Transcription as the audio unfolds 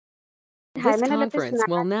This Hymenolepis conference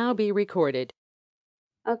will now be recorded.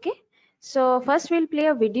 Okay, so first we'll play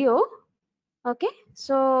a video. Okay,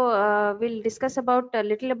 so we'll discuss about a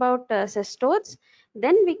little about cestodes.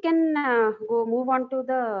 Then we can go move on to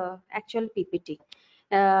the actual PPT.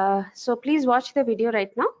 So please watch the video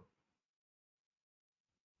right now.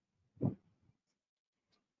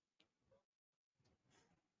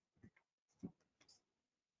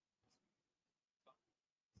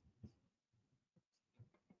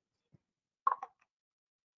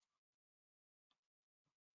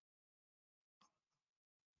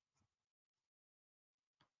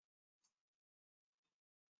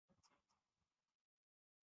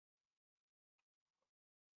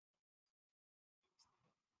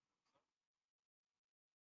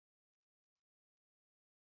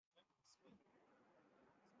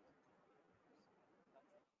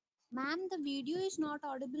 Ma'am, the video is not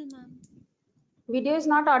audible, ma'am. Video is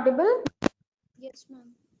not audible. Yes,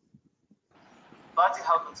 ma'am.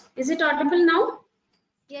 Is it audible now?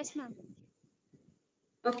 Yes, ma'am.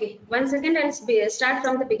 Okay, 1 second. I'll start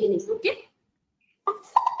from the beginning. Okay.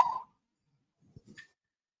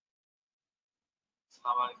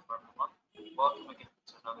 Assalamu alaikum everyone. Welcome again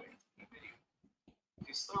to another interesting video. If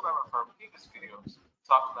you still remember from our previous videos, we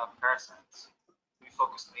talked about parasites. We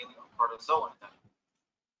focused mainly on protozoa in them.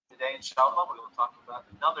 Today, inshallah, we will talk about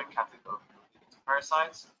another category related to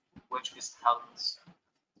parasites, which is helminths.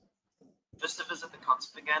 Just to visit the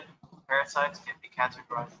concept again, parasites can be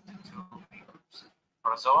categorized into two main groups,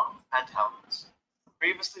 protozoa and helminths.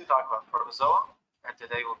 Previously, we talked about protozoa, and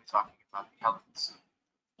today we'll be talking about the helminths.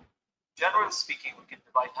 Generally speaking, we can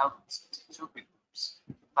divide helminths into two big groups,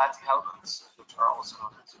 platyhelminths, which are also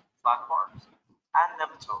known as flatworms, and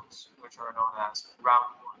nematodes, which are known as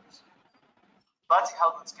roundworms.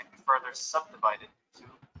 Platyhelminths can be further subdivided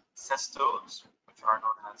into cestodes, which are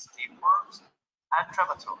known as tapeworms, and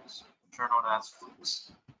trematodes, which are known as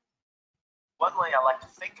flukes. One way I like to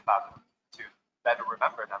think about them, to better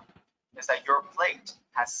remember them, is that your plate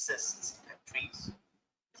has cysts and trees.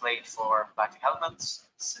 Plate for platyhelminths,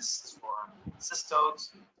 cysts for cestodes,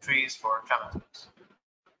 trees for trematodes.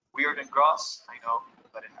 Weird and gross, I know,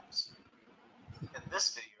 but it helps. In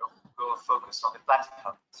this video, we will focus on the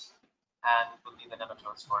platyhelminths, and we'll leave the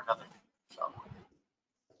nematodes for another video.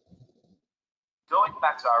 Going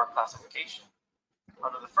back to our classification,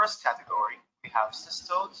 under the first category, we have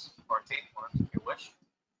cestodes, or tapeworms if you wish.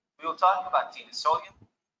 We will talk about Tenosolium,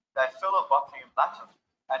 Diphyllobothrium latum,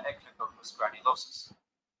 and Echinococcus granulosus.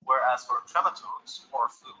 Whereas for trematodes, or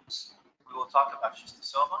flukes, we will talk about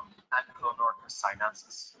Schistosoma and Clonorchis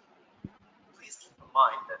sinensis. Please keep in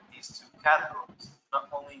mind that these two categories not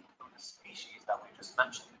only include the species that we just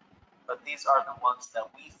mentioned, but these are the ones that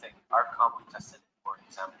we think are commonly tested for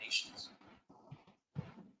examinations.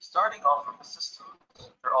 Starting off from the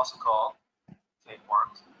cestodes, they're also called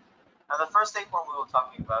tapeworms. And the first tapeworm we will be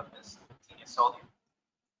talking about is Tenosolium.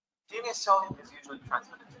 Tenosolium is usually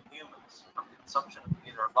transmitted to humans from consumption of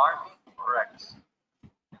either larvae or eggs.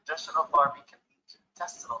 Ingestion of larvae can lead to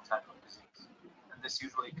intestinal type of disease, and this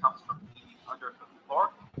usually comes from eating undercooked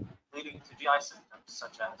pork, leading to GI symptoms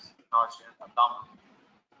such as nausea and abdominal.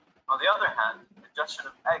 On the other hand, ingestion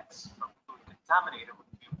of eggs from food contaminated with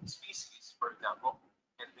human species, for example,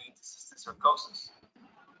 can lead to cysticercosis.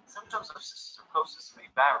 Symptoms of cysticercosis may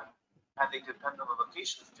vary, and they depend on the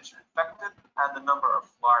location of the tissue infected and the number of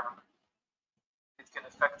larvae. It can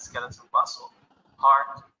affect skeletal muscle,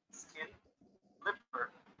 heart, skin, liver,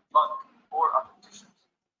 lung, or other tissues.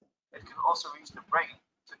 It can also reach the brain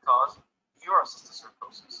to cause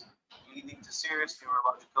neurocysticercosis, leading to serious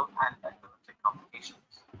neurological and epileptic complications.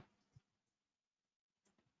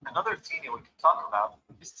 Another taenia we can talk about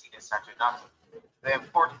is Taenia saginata. The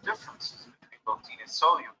important differences between both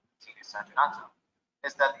Tenosolium and Taenia saginata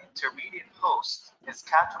is that the intermediate host is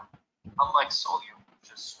cattle, unlike solium, which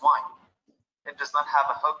is swine. It does not have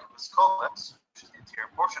a hook in the scolex, which is the anterior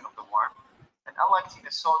portion of the worm, and unlike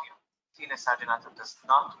Tenosolium, Taenia saginata does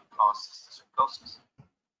not cause cysticercosis.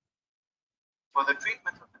 For the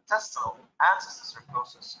treatment of intestinal and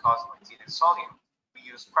cysticercosis caused by Tenosolium, we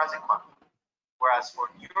use praziquantel, whereas for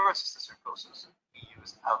neurocysticercosis, we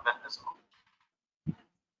use albendazole.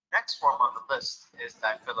 Next form on the list is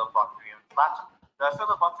Diphyllobothrium latum.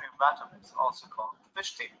 Diphyllobothrium latum is also called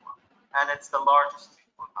fish tapeworm, and it's the largest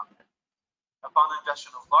tapeworm out there. Upon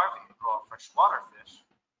ingestion of larvae of raw freshwater fish,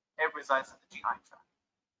 it resides in the GI tract,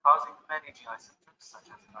 causing many GI symptoms such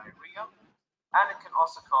as diarrhea, and it can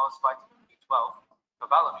also cause vitamin B12,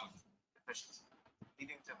 cobalamin deficiency,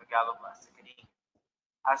 leading to megaloblastic anemia.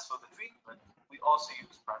 As for the treatment, we also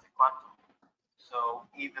use praziquantel. So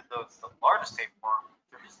even though it's the largest tapeworm,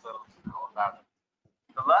 there is little to know about it.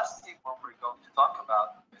 The last tapeworm we're going to talk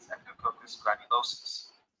about is Echinococcus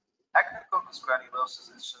granulosus. Echinococcus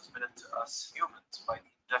granulosus is transmitted to us humans by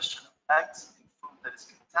the ingestion of eggs in food that is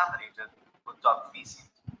contaminated with dog feces.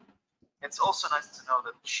 It's also nice to know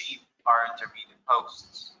that sheep are intermediate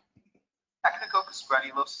hosts. Echinococcus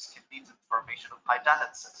granulosus can lead to the formation of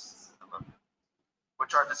hydatid cysts in the liver,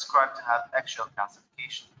 which are described to have eggshell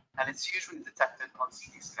calcification, and it's usually detected on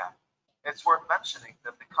CT scan. It's worth mentioning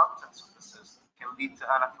that the contents of the cyst can lead to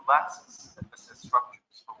anaphylaxis if the cyst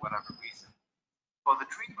ruptures for whatever reason. For the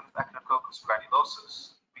treatment of Echinococcus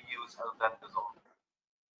granulosus, we use albendazole.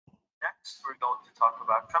 Next, we're going to talk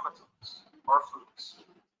about trematodes, or flukes.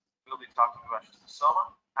 We'll be talking about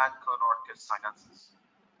schistosoma and Echinococcus sinensis.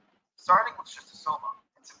 Starting with schistosoma,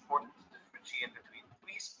 it's important to differentiate between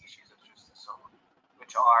three species of schistosoma,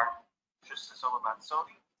 which are Schistosoma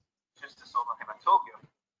manaswini, Schistosoma hymenolepis,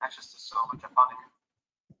 and Schistosoma japonicum.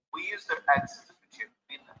 We use their eggs to differentiate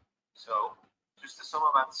between them. So, Schistosoma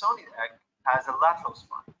manaswini egg has a lateral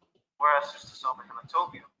spine, whereas Schistosoma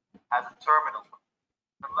hymenolepis has a terminal one.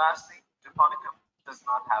 And lastly, japonicum does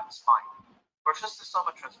not have a spine. For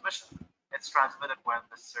schistosoma transmission, it's transmitted when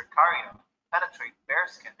the cercaria penetrate bare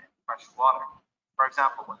skin in fresh water, for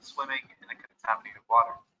example, when swimming in a contaminated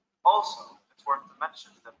water. Also, it's worth to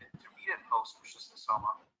mention that the intermediate host for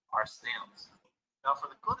schistosoma are snails. Now,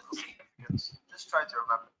 for the clinical significance, just try to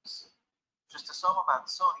remember this. Schistosoma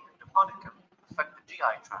manaswini and japonicum affect the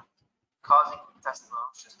GI tract, causing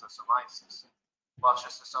intestinal schistosomiasis, while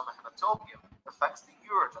Schistosoma hymenolepis affects the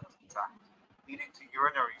urogenital tract, leading to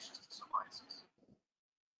urinary schistosomiasis.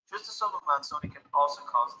 Schistosoma manaswini can also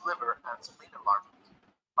cause liver and spleen enlargement,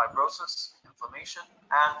 fibrosis, inflammation,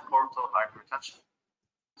 and portal hypertension.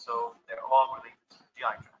 So they're all related to the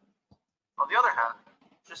GI tract. On the other hand,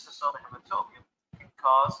 Schistosoma hymenolepis can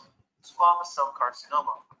cause squamous cell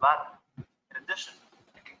carcinoma of the bladder. In addition,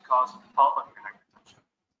 it can cause pulmonary hypertension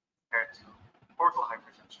compared to portal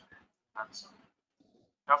hypertension in manaswini.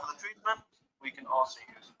 Now for the treatment, we can also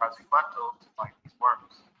use praziquantel to fight these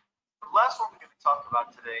worms. The last one we're going to talk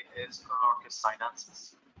about today is Echinococcus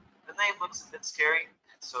sinensis. The name looks a bit scary,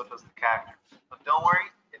 and so does the character, but don't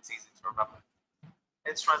worry, it's easy to remember.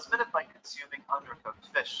 It's transmitted by consuming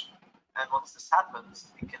undercooked fish, and once this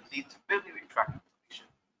happens, it can lead to biliary tract inflammation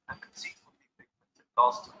and conceivably pigmented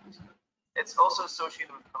gallstones. It's also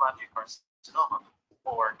associated with cholangiocarcinoma,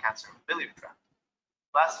 or cancer of the biliary tract.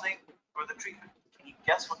 Lastly, for the treatment, can you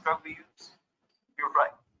guess what drug we use? You're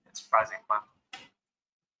right, it's praziquantel.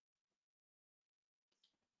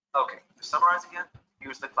 Okay, to summarize again,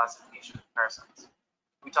 here's the classification of parasites.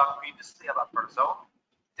 We talked previously about protozoa.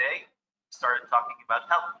 Today, we started talking about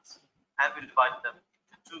helminths, and we divided them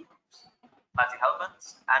into two groups,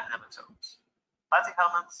 platyhelminths and nematodes.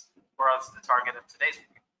 Platyhelminths were the target of today's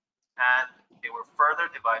review, and they were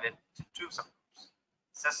further divided into two subgroups,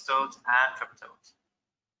 cystodes and trematodes.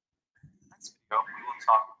 Next video, we will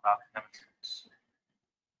talk about nematodes.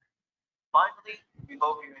 Finally, we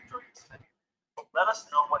hope you enjoyed this video. Let us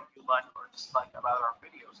know what you like or dislike about our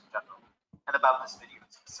videos in general, and about this video in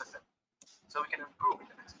specific, so we can improve in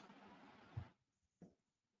the next video.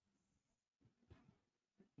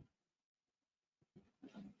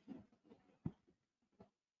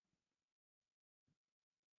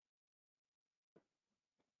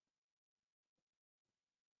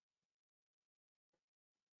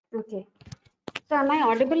 Okay. So am I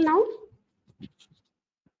audible now?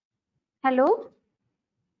 Hello?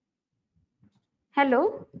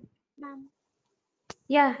 Hello? Ma'am.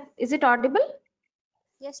 Yeah, is it audible?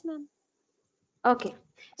 Yes, ma'am. Okay.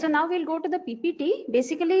 So now we'll go to the PPT.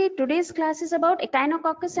 Basically, today's class is about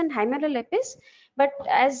Echinococcus and Hymenolepis. But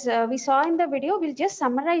as we saw in the video, we'll just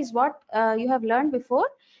summarize what you have learned before,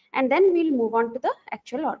 and then we'll move on to the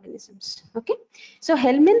actual organisms. Okay. So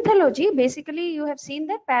helminthology, basically you have seen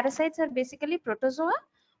that parasites are basically protozoa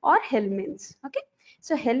or helminths. Okay.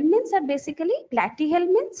 So helminths are basically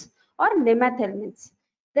platyhelminths or nemathelminths.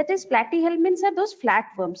 That is, platyhelminths are those flat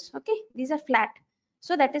worms. Okay. These are flat.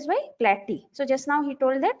 So that is why platy. So just now he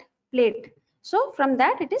told that plate. So from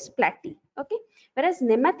that it is platy. Okay. Whereas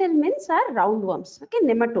nemathelminths are roundworms. Okay.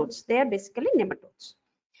 Nematodes. They are basically nematodes.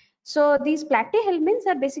 So these platyhelminths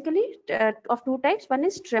are basically of two types. One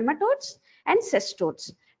is trematodes and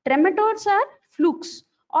cestodes. Trematodes are flukes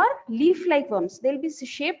or leaf-like worms. They'll be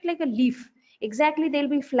shaped like a leaf. Exactly, they'll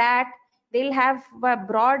be flat. They'll have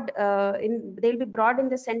broad. They'll be broad in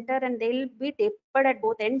the center, and they'll be tapered at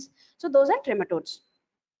both ends. So those are trematodes.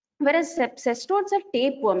 Whereas cestodes are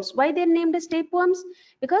tapeworms. Why they're named as tapeworms?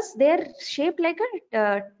 Because they're shaped like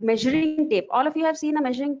a measuring tape. All of you have seen a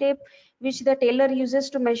measuring tape which the tailor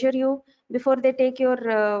uses to measure you. before they take your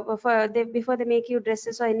before they make you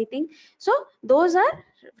dresses or anything. So those are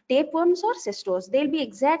tapeworms or cestodes. They'll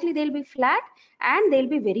be flat and they'll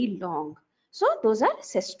be very long. So those are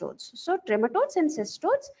cestodes. So trematodes and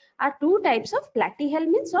cestodes are two types of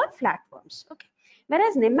platyhelminths or flatworms. Okay.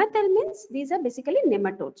 Whereas nemathelminths, these are basically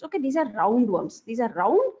nematodes. Okay, these are roundworms. These are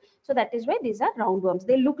round, so that is why these are roundworms.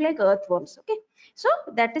 They look like earthworms. Okay, so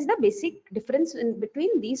that is the basic difference in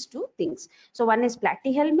between these two things. So one is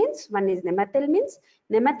platyhelminths, one is nemathelminths.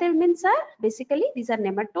 Nemathelminths are basically, these are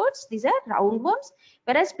nematodes. These are roundworms,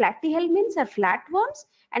 whereas platyhelminths are flatworms.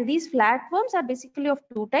 And these flatworms are basically of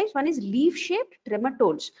two types. One is leaf-shaped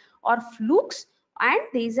trematodes or flukes, and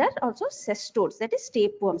these are also cestodes, that is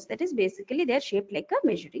tapeworms. That is basically they are shaped like a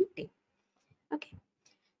measuring tape. Okay.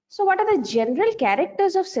 So what are the general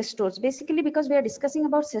characters of cestodes? Basically, because we are discussing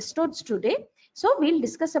about cestodes today, so we'll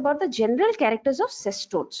discuss about the general characters of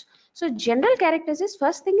cestodes. So general characters is,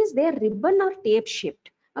 first thing is they are ribbon or tape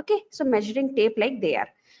shaped. Okay, so measuring tape like they are.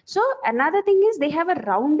 So another thing is they have a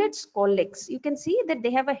rounded scolex. You can see that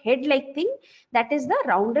they have a head like thing, that is the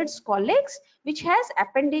rounded scolex, which has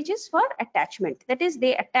appendages for attachment. That is,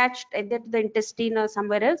 they attach either to the intestine or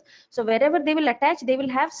somewhere else. So wherever they will attach, they will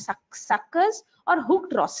have suckers or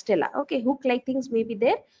hooked rostella. Okay, hook like things may be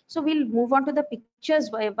there. So we'll move on to the pictures.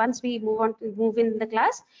 Once we move in the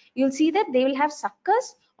class, you'll see that they will have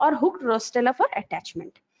suckers or hooked rostella for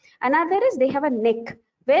attachment. Another is they have a neck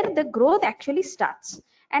where the growth actually starts,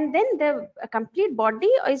 and then the complete body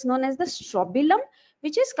is known as the strobilum,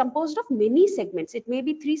 which is composed of many segments. It may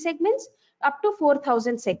be 3 segments up to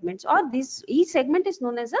 4,000 segments, or this each segment is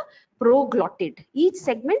known as a proglottid. Each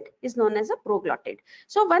segment is known as a proglottid.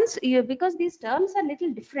 So once you, because these terms are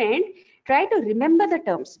little different, try to remember the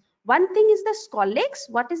terms. One thing is the scolex.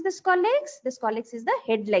 What is the scolex? The scolex is the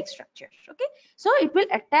head-like structure. Okay, so it will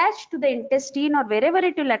attach to the intestine or wherever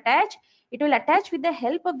it will attach. It will attach with the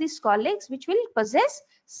help of the scolex, which will possess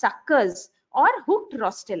suckers or hooked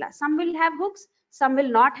rostella. Some will have hooks, some will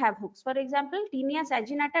not have hooks. For example, Tinea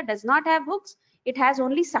saginata does not have hooks, it has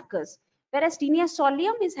only suckers, whereas Tinea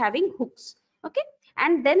solium is having hooks. Okay,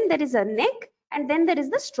 and then there is a neck, and then there is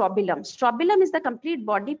the strobilum. Strobilum is the complete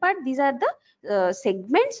body part. These are the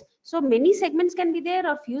segments. So many segments can be there,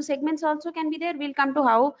 or few segments also can be there. We'll come to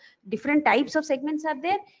how different types of segments are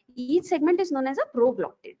there. Each segment is known as a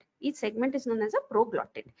proglottid. Each segment is known as a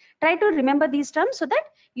proglottid. Try to remember these terms so that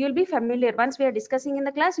you will be familiar. Once we are discussing in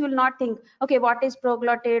the class, you will not think, okay, what is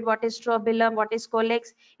proglottid, what is strobilum, what is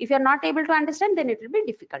scolex. If you are not able to understand, then it will be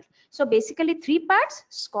difficult. So basically 3 parts: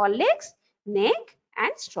 scolex, neck,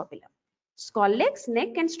 and strobilum. Scolex, neck,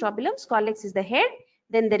 and strobilum. Scolex is the head,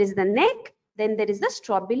 then there is the neck, then there is the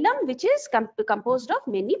strobilum, which is composed of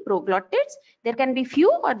many proglottids. There can be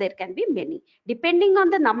few or there can be many. Depending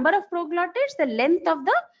on the number of proglottids, the length of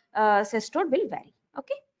the cestode will vary.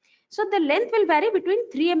 Okay, so the length will vary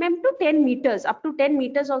between 3 mm to 10 meters. Up to 10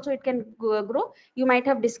 meters also it can grow. You might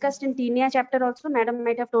have discussed in Tinea chapter also. Madam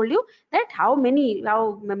might have told you that how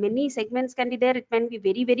many segments can be there. It can be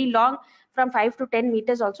very, very long. From 5 to 10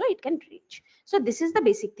 meters also it can reach. So this is the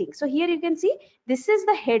basic thing. So here you can see this is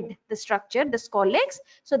the head, the structure, the scolex.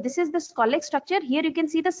 So this is the scolex structure. Here you can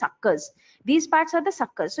see the suckers. These parts are the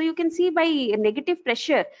suckers. So you can see by negative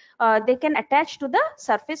pressure they can attach to the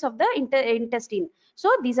surface of the intestine. So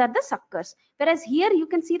these are the suckers. Whereas here you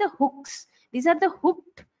can see the hooks. These are the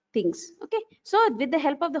hooked things. Okay, so with the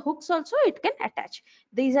help of the hooks also it can attach.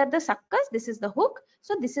 These are the suckers. This is the hook.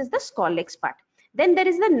 So this is the scolex part. Then there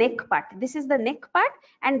is the neck part. This is the neck part,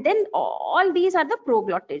 and then all these are the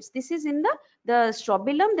proglottids. This is in the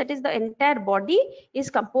strobilum, that is the entire body is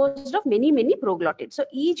composed of many proglottids. So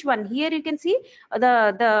each one, here you can see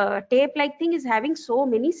the tape like thing is having so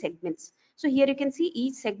many segments. So here you can see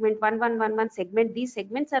each segment, one segment. These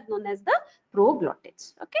segments are known as the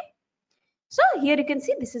proglottids. Okay. So here you can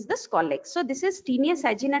see this is the scolex. So this is Tinea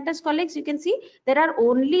saginata scolex. You can see there are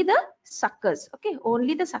only the suckers. Okay,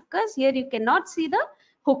 only the suckers. Here you cannot see the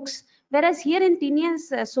hooks. Whereas here in Tinea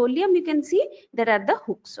solium you can see there are the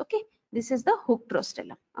hooks. Okay, this is the hooked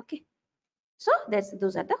rostella. Okay, so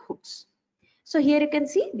those are the hooks. So here you can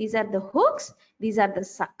see these are the hooks. These are the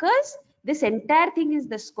suckers. This entire thing is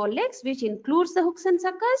the scolex, which includes the hooks and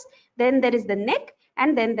suckers. Then there is the neck,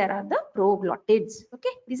 and then there are the proglottids. Okay,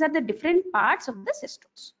 these are the different parts of the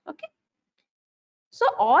cestodes. Okay, so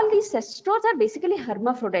all these cestodes are basically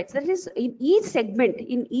hermaphrodites. That is, in each segment,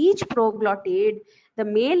 in each proglottid, the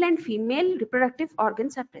male and female reproductive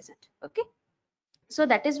organs are present. Okay, So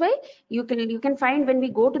that is why you can find, when we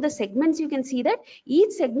go to the segments, you can see that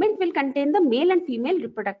each segment will contain the male and female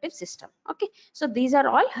reproductive system. Okay, so these are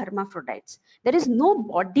all hermaphrodites. There is no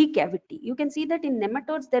body cavity. You can see that in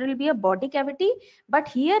nematodes there will be a body cavity, but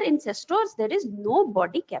here in cestodes there is no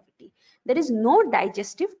body cavity. There is no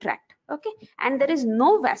digestive tract. Okay, and there is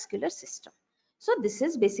no vascular system. So this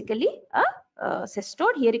is basically a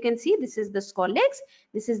cestode. Here you can see this is the scolex,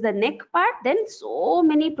 this is the neck part, then so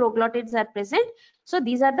many proglottids are present. So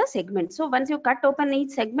these are the segments. So once you cut open each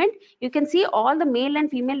segment, you can see all the male and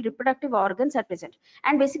female reproductive organs are present.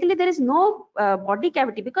 And basically there is no body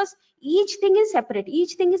cavity, because each thing is separate,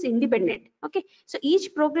 each thing is independent. Okay, so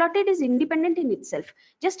each proglottid is independent in itself.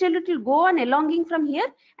 Just it will go on elonging from here,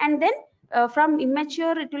 and then from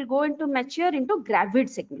immature it will go into mature into gravid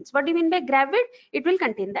segments. What do you mean by gravid? It will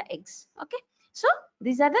contain the eggs. Okay, so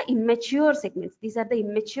these are the immature segments. These are the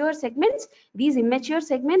immature segments. These immature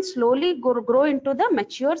segments slowly grow into the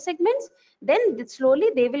mature segments. Then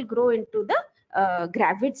slowly they will grow into the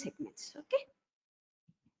gravid segments. Okay.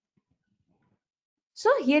 So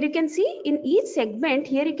here you can see in each segment,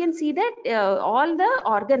 here you can see that all the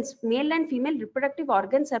organs, male and female reproductive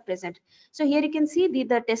organs are present. So here you can see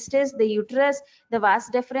the testes, the uterus, the vas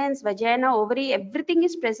deferens, vagina, ovary, everything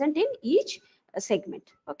is present in each segment.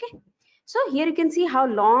 Okay. So here you can see how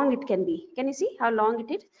long it can be. Can you see how long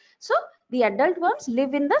it is? So the adult worms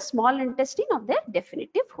live in the small intestine of their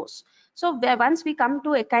definitive host. So once we come to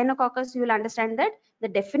Echinococcus, you will understand that the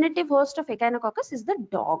definitive host of Echinococcus is the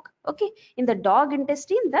dog. Okay, in the dog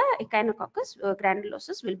intestine, the Echinococcus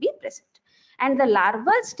granulosus will be present. And the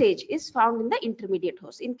larval stage is found in the intermediate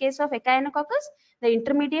host. In case of Echinococcus, the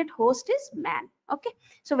intermediate host is man. Okay,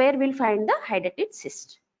 so where we'll find the hydatid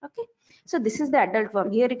cyst. Okay, so this is the adult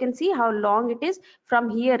worm. Here you can see how long it is from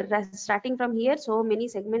here, starting from here, so many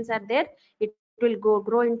segments are there. It will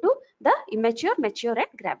grow into the immature, mature and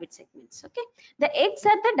gravid segments. Okay, the eggs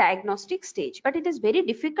are the diagnostic stage, but it is very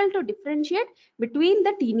difficult to differentiate between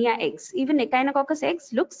the Taenia eggs. Even Echinococcus eggs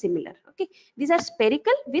look similar. Okay, these are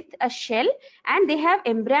spherical with a shell, and they have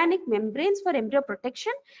embryonic membranes for embryo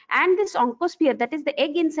protection, and this oncosphere, that is the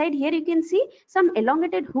egg inside. Here you can see some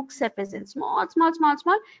elongated hooks are present, small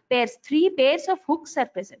pairs, 3 pairs of hooks are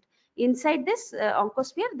present inside this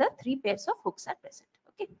oncosphere. The 3 pairs of hooks are present.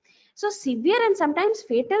 Okay, so severe and sometimes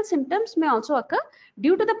fatal symptoms may also occur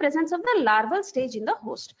due to the presence of the larval stage in the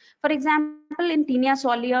host. For example, in Taenia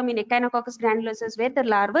solium, in Echinococcus granulosus, where the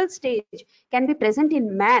larval stage can be present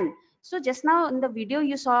in man. So just now in the video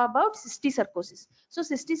you saw about cysticercosis. So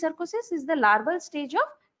cysticercosis is the larval stage of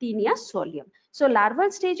Taenia solium. So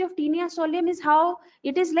larval stage of Taenia solium is how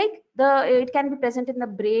it is like it can be present in the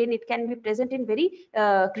brain, it can be present in very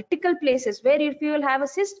critical places, where if you will have a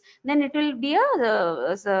cyst, then it will be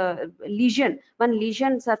a lesion. One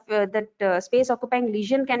lesion, that space occupying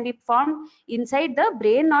lesion can be formed inside the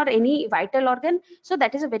brain or any vital organ. So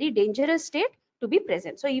that is a very dangerous state to be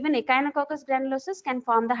present. So even Echinococcus granulosus can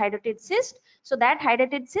form the hydatid cyst. So that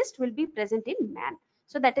hydatid cyst will be present in man.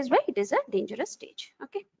 So that is why it is a dangerous stage.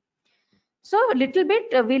 Okay. So a little bit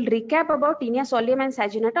we'll recap about Taenia solium and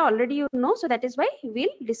saginata. Already you know. So that is why we'll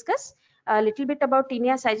discuss a little bit about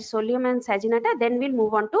Taenia solium and saginata. Then we'll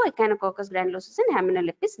move on to Echinococcus granulosus and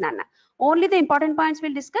Hymenolepis nana. Only the important points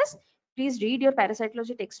we'll discuss. Please read your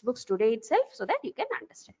parasitology textbooks today itself so that you can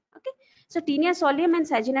understand. Okay. So Taenia solium and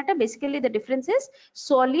saginata, basically the difference is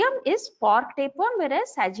solium is pork tapeworm,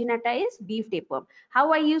 whereas saginata is beef tapeworm.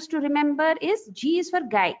 How I used to remember is G is for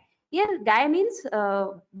guy. Here guy means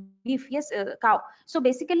beef, yes, cow. So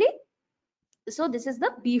basically, so this is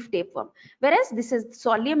the beef tapeworm, whereas this is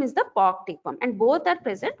solium is the pork tapeworm, and both are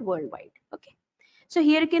present worldwide. Okay. So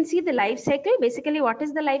here you can see the life cycle. Basically, what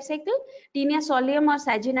is the life cycle? Taenia solium or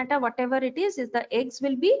saginata, whatever it is the eggs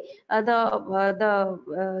will be,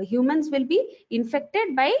 humans will be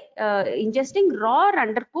infected by ingesting raw or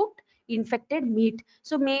undercooked infected meat.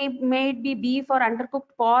 So may it be beef or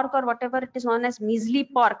undercooked pork or whatever it is known as measly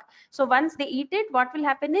pork. So once they eat it, what will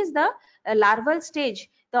happen is the larval stage,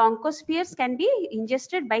 the oncospheres can be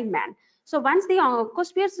ingested by man. So once the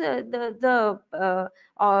oncospheres,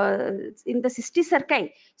 in the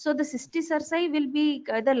cysticerci, so the cysticerci will be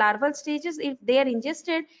the larval stages. If they are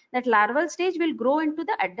ingested, that larval stage will grow into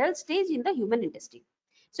the adult stage in the human intestine.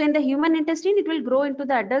 So in the human intestine, it will grow into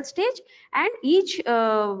the adult stage, and each you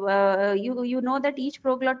know that each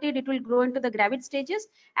proglottid, it will grow into the gravid stages,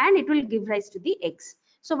 and it will give rise to the eggs.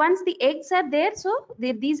 So once the eggs are there, so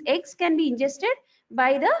these eggs can be ingested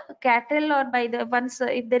by the cattle, or by the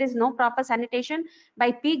if there is no proper sanitation,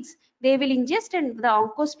 by pigs, they will ingest, and the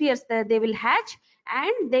oncospheres they will hatch,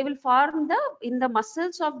 and they will form in the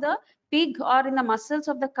muscles of the pig or in the muscles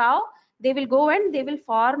of the cow. they will go and they will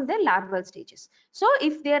form the larval stages. So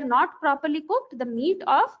if they are not properly cooked, the meat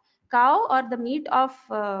of cow or the meat of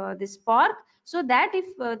this pork, so that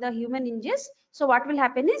if the human ingests, so what will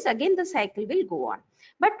happen is again the cycle will go on.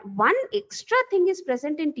 But one extra thing is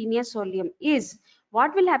present in Taenia solium is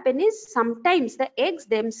what will happen is sometimes the eggs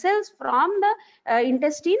themselves from the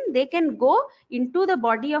intestine, they can go into the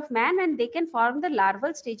body of man and they can form the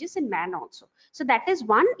larval stages in man also. So that is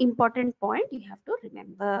one important point you have to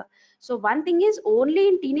remember. So one thing is only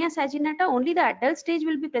in Taenia saginata, only the adult stage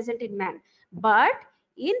will be present in man. But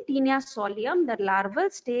in Taenia solium, the larval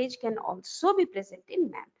stage can also be present in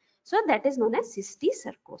man. So that is known as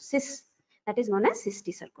cysticercosis. That is known as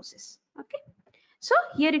cysticercosis. Okay. So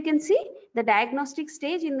here you can see the diagnostic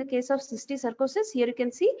stage in the case of cysticercosis. Here you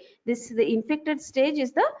can see this, the infected stage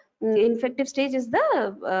is the infective stage is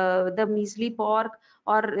the measly pork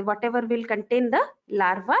or whatever will contain the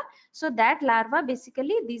larva. So that larva,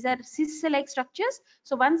 basically these are cyst-like structures.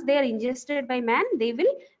 So once they are ingested by man, they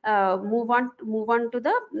will move on to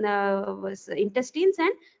the intestines,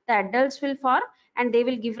 and the adults will form and they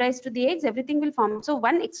will give rise to the eggs. Everything will form. So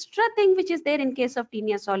one extra thing which is there in case of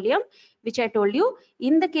Taenia solium, which I told you,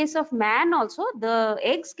 in the case of man also, the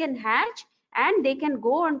eggs can hatch and they can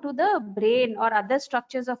go onto the brain or other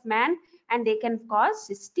structures of man and they can cause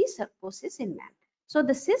cysticercosis in man. So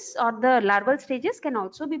the cysts or the larval stages can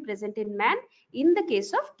also be present in man in the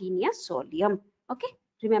case of Taenia solium. Okay,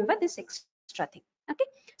 remember this extra thing. Okay,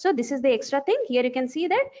 so this is the extra thing. Here you can see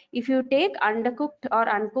that if you take undercooked or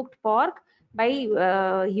uncooked pork by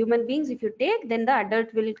human beings, if you take, then the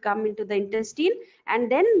adult will come into the intestine,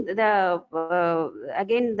 and then the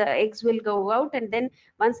again the eggs will go out, and then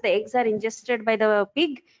once the eggs are ingested by the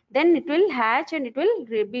pig, then it will hatch and it will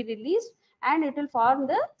be released and it will form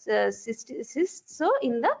the cysts so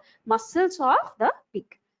in the muscles of the pig.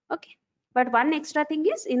 Okay, but one extra thing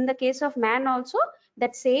is in the case of man also,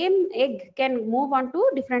 that same egg can move on to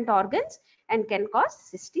different organs and can cause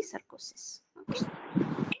cysticercosis. Okay.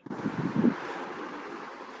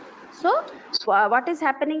 So what is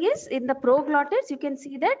happening is in the proglottids, you can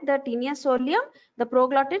see that the Taenia solium, the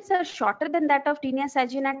proglottids are shorter than that of Taenia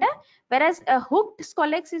saginata, whereas a hooked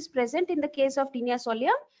scolex is present in the case of Taenia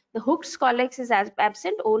solium. The hooked scolex is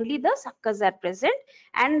absent, only the suckers are present,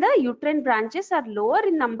 and the uterine branches are lower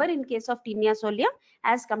in number in case of Taenia solium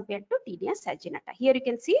as compared to Taenia saginata. Here you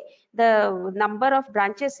can see the number of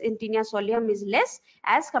branches in Taenia solium is less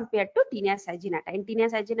as compared to Taenia saginata. In Taenia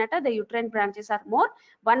saginata, the uterine branches are more.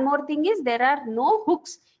 One more thing is there are no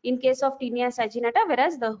hooks in case of Taenia saginata,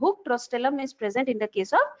 whereas the hooked rostellum is present in the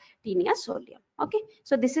case of Taenia solium. Okay,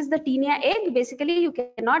 so this is the Taenia egg. Basically, you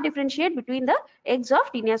cannot differentiate between the eggs of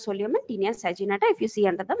Taenia solium and Taenia saginata if you see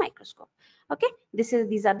under the microscope. Okay, these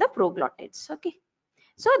are the proglottids. Okay.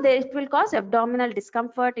 So it will cause abdominal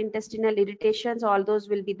discomfort, intestinal irritations, all those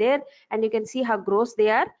will be there, and you can see how gross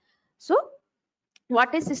they are. So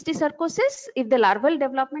what is cysticercosis? If the larval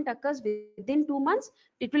development occurs within 2 months,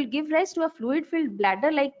 it will give rise to a fluid-filled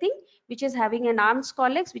bladder-like thing, which is having an armed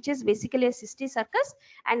scolex, which is basically a cysticercus.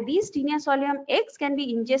 And these Taenia solium eggs can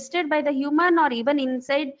be ingested by the human, or even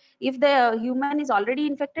inside, if the human is already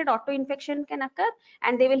infected, auto-infection can occur,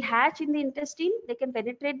 and they will hatch in the intestine. They can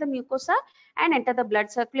penetrate the mucosa and enter the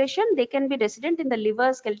blood circulation. They can be resident in the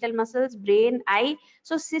liver, skeletal muscles, brain, eye.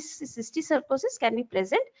 So cysticercosis can be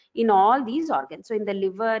present in all these organs. So in the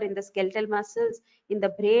liver, in the skeletal muscles, in the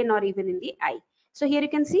brain, or even in the eye. So here you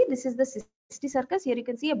can see this is the cysticercus. Here you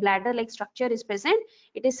can see a bladder-like structure is present.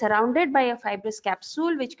 It is surrounded by a fibrous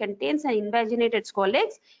capsule which contains an invaginated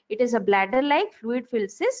scolex. It is a bladder-like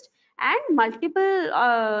fluid-filled cyst, and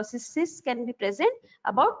multiple cysts can be present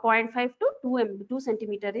about 0.5 to 2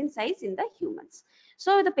 centimeter in size in the humans.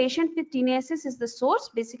 So the patient with teniasis is the source.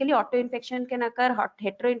 Basically, auto-infection can occur,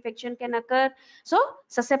 hetero-infection can occur. So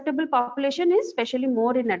susceptible population is especially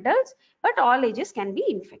more in adults, but all ages can be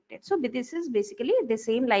infected. So this is basically the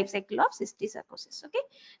same life cycle of cysticercosis. Okay,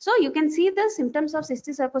 so you can see the symptoms of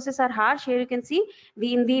cysticercosis are harsh. Here you can see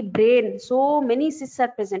in the brain, so many cysts are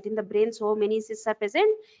present in the brain. So many cysts are present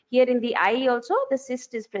here in the eye. Also, the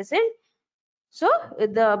cyst is present. So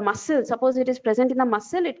the muscle, suppose it is present in the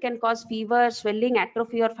muscle, it can cause fever, swelling,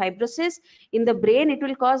 atrophy, or fibrosis. In the brain, it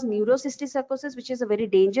will cause neurocysticercosis, which is a very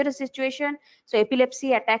dangerous situation. So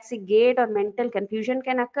epilepsy, ataxic gait, or mental confusion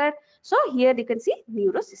can occur. So here you can see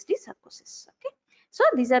neurocysticercosis. Okay, so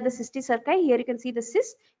these are the cysticerci. Here you can see the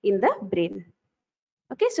cyst in the brain.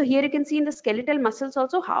 Okay, so here you can see in the skeletal muscles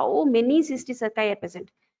also how many cysticerci are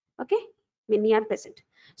present. Okay, many are present.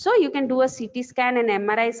 So you can do a CT scan, an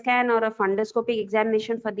MRI scan, or a fundoscopic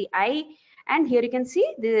examination for the eye, And here you can see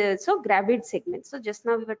the gravid segments. So just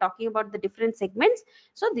now we were talking about the different segments.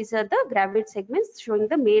 So these are the gravid segments showing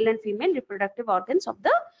the male and female reproductive organs of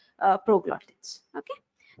the proglottids. Okay.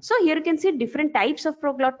 So here you can see different types of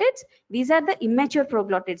proglottids. These are the immature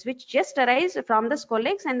proglottids which just arise from the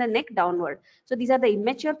scolex and the neck downward. So these are the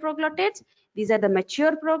immature proglottids. These are the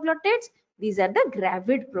mature proglottids. These are the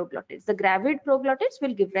gravid proglottids. The gravid proglottids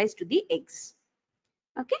will give rise to the eggs.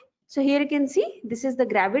 Okay. So here you can see this is the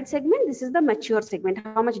gravid segment. This is the mature segment.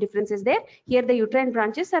 How much difference is there? Here the uterine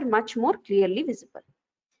branches are much more clearly visible.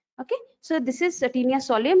 Okay, so this is Tinea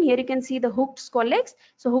solium. Here you can see the hooked scolex,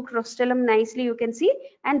 so hooked rostellum nicely you can see,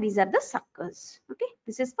 and these are the suckers. Okay,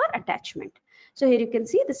 this is for attachment. So here you can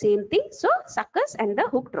see the same thing, so suckers and the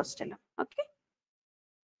hooked rostellum. Okay,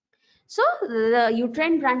 so the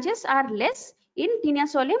uterine branches are less in Tinea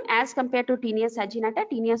solium as compared to Tinea saginata.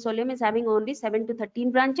 Tinea solium is having only 7 to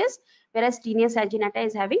 13 branches, whereas Tinea saginata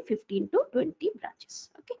is having 15 to 20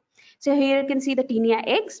 branches. Okay. So here you can see the Tinea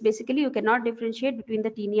eggs. Basically, you cannot differentiate between the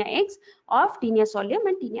Tinea eggs of Tinea solium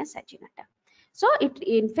and Tinea saginata. So it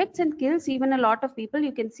infects and kills even a lot of people.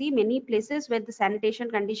 You can see many places where the sanitation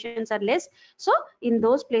conditions are less. So in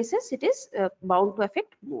those places, it is bound to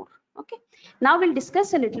affect more. Okay. Now we'll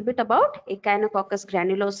discuss a little bit about Echinococcus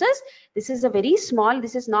granulosus. This is a very small,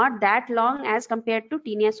 this is not that long as compared to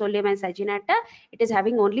Tinea solium and saginata. It is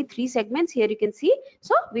having only 3 segments. Here you can see.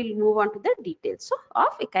 So we'll move on to the details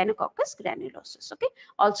of Echinococcus granulosus. Okay,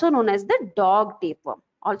 also known as the dog tapeworm.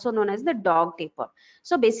 Also known as the dog tapeworm.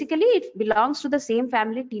 So basically it belongs to the same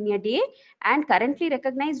family Teniidae, and currently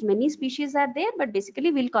recognized many species are there, but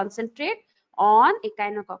basically we'll concentrate on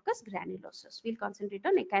Echinococcus granulosus. We'll concentrate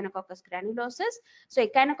on Echinococcus granulosus. So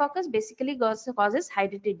Echinococcus basically causes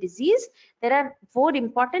hydatid disease. There are 4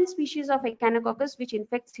 important species of Echinococcus which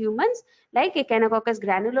infects humans, like Echinococcus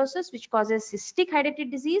granulosus, which causes cystic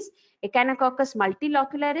hydatid disease, Echinococcus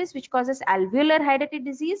multilocularis, which causes alveolar hydatid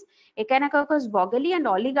disease, Echinococcus vogeli and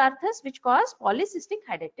oligarthus, which cause polycystic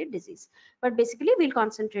hydatid disease. But basically we'll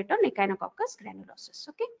concentrate on Echinococcus granulosus.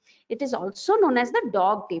 Okay, it is also known as the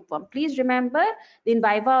dog tapeworm. Please remember, in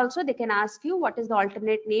Viva also they can ask you what is the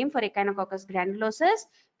alternate name for Echinococcus granulosus.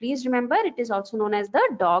 Please remember, it is also known as the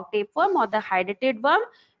dog tapeworm or the hydatid worm,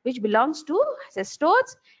 which belongs to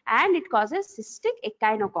cestodes, and it causes cystic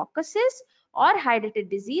echinococcuses or hydatid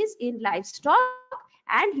disease in livestock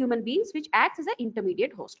and human beings, which acts as an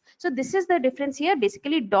intermediate host. So this is the difference here.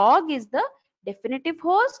 Basically dog is the definitive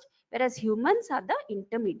host, whereas humans are the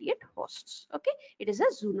intermediate hosts. Okay, it is a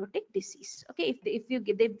zoonotic disease. Okay,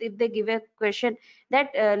 if they give a question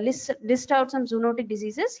that list out some zoonotic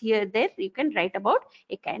diseases, here there you can write about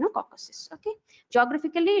echinococcuses. Okay,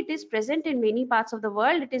 geographically it is present in many parts of the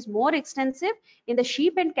world. It is more extensive in the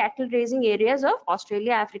sheep and cattle raising areas of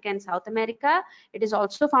Australia, Africa and South America. It is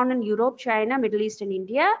also found in Europe, China, Middle East and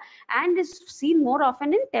India, and is seen more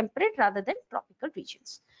often in temperate rather than tropical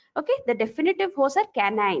regions. Okay, the definitive hosts are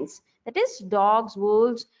canines, that is dogs,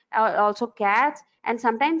 wolves, also cats, and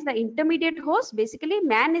sometimes the intermediate host. Basically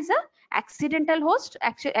man is a accidental host.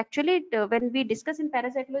 Actually when we discuss in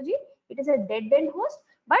parasitology, it is a dead end host,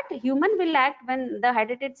 but human will act when the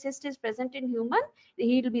hydatid cyst is present in human.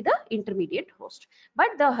 He will be the intermediate host. But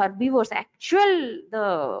the herbivores,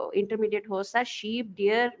 the intermediate hosts are sheep,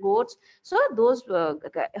 deer, goats, so those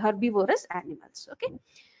herbivorous animals. Okay,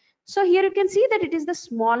 so here you can see that it is the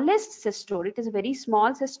smallest cestode. It is a very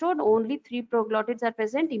small cestode. Only 3 proglottids are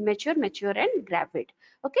present: immature, mature and gravid.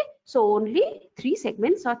 Okay, so only 3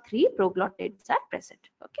 segments or 3 proglottids are present.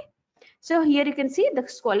 Okay, so here you can see the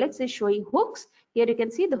scolex is showing hooks. Here you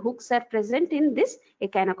can see the hooks are present in this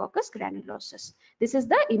Echinococcus granulosus. This is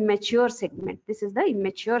the immature segment. This is the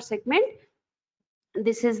immature segment.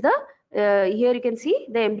 This is the here you can see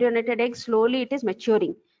the embryonated egg. Slowly it is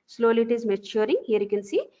maturing. Slowly it is maturing. Here you can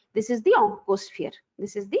see this is the oncosphere.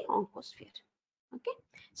 This is the oncosphere. Okay,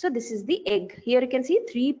 so this is the egg. Here you can see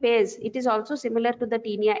 3 pairs. It is also similar to the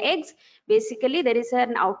Tinea eggs. Basically there is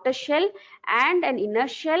an outer shell and an inner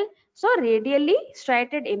shell. So radially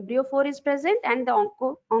striated embryophore is present, and the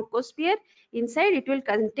oncosphere inside it will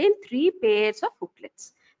contain 3 pairs of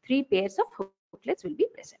hooklets. 3 pairs of hooklets will be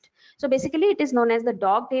present. So basically it is known as the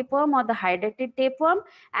dog tapeworm or the hydatid tapeworm,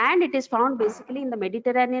 and it is found basically in the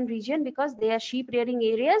Mediterranean region because they are sheep rearing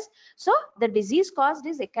areas. So the disease caused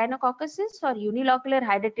is echinococcuses or unilocular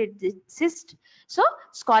hydatid cyst. So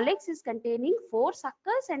scolex is containing 4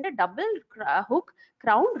 suckers and a double hook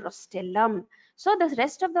crowned rostellum. So the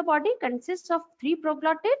rest of the body consists of 3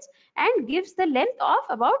 proglottids and gives the length of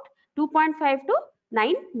about 2.5 to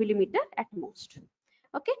 9 millimeter at most.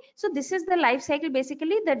 Okay, so this is the life cycle.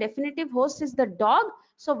 Basically the definitive host is the dog.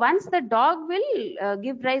 So once the dog will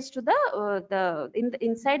give rise to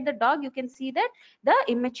inside the dog, you can see that the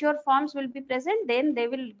immature forms will be present, then they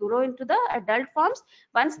will grow into the adult forms.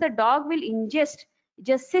 Once the dog will ingest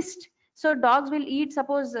just cyst, so dogs will eat,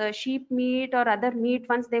 suppose sheep meat or other meat.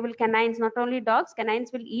 Once they will, canines, not only dogs,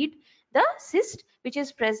 canines will eat the cyst which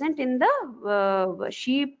is present in the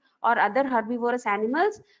sheep or other herbivorous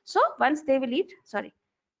animals. So once they will eat,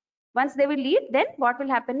 once they will eat, then what will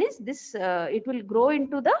happen is this it will grow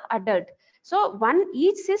into the adult. So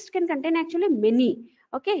each cyst can contain actually many.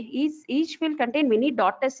 Okay, each will contain many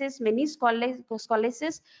daughter cysts, many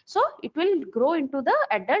scoliosis. So it will grow into the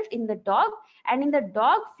adult in the dog, and in the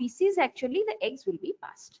dog feces actually the eggs will be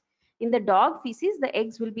passed. In the dog feces the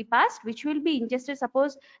eggs will be passed, which will be ingested.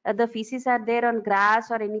 Suppose the feces are there on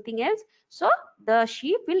grass or anything else, so the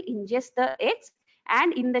sheep will ingest the eggs,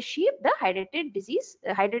 and in the sheep the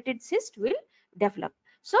hydrated cyst will develop.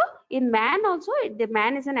 So in man also, the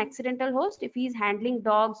man is an accidental host if he is handling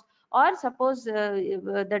dogs, or suppose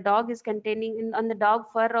the dog is containing on the dog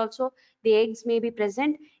fur also, the eggs may be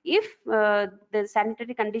present. If the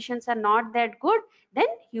sanitary conditions are not that good, then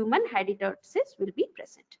human hydrated cyst will be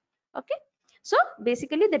present. Okay, so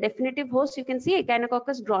basically the definitive host, you can see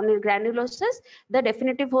Echinococcus granulosus. The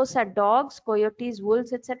definitive hosts are dogs, coyotes,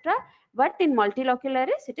 wolves, etc. But in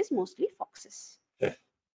multilocularis, it is mostly foxes.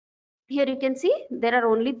 Here you can see there are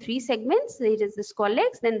only 3 segments. There is the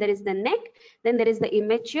scolex, then there is the neck, then there is the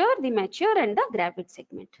immature, the mature, and the gravid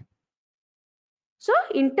segment. So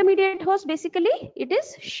intermediate host, basically it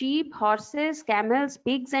is sheep, horses, camels,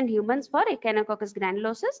 pigs, and humans for Echinococcus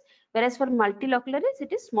granulosus, whereas for multilocularis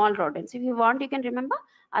it is small rodents. If you want, you can remember,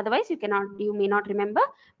 otherwise you may not remember,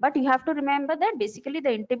 but you have to remember that basically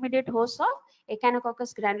the intermediate hosts of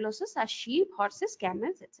Echinococcus granulosus are sheep, horses,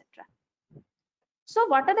 camels, etc. So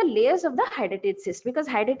what are the layers of the hydrated cyst? Because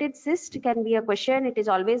hydrated cyst can be a question, it is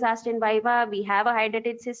always asked in Viva. We have a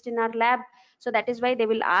hydrated cyst in our lab, so that is why they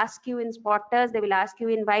will ask you in spotters, they will ask you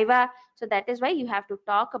in Viva. So that is why you have to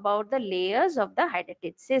talk about the layers of the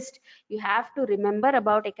hydrated cyst. You have to remember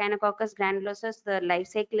about Echinococcus granulosus, the life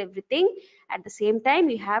cycle, everything. At the same time,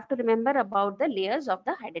 you have to remember about the layers of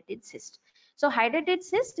the hydrated cyst. So hydrated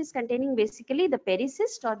cyst is containing basically the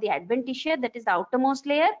pericyst or the adventitia, that is the outermost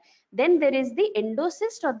layer. Then there is the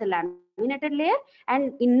endocyst or the laminated layer,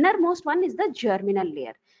 and innermost one is the germinal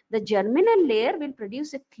layer. The germinal layer will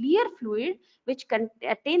produce a clear fluid which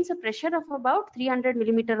attains a pressure of about 300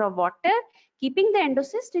 millimeter of water, keeping the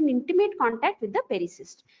endocyst in intimate contact with the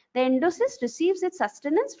pericyst. The endocyst receives its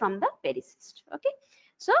sustenance from the pericyst. Okay,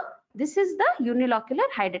 so this is the unilocular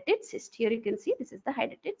hydrated cyst. Here you can see this is the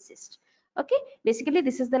hydrated cyst. Okay, basically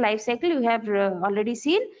this is the life cycle you have already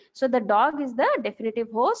seen. So the dog is the definitive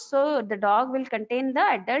host. So the dog will contain the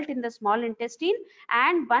adult in the small intestine,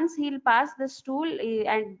 and once he'll pass the stool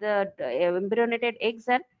and the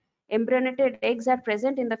embryonated eggs are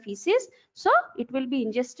present in the feces, so it will be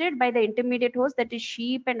ingested by the intermediate host, that is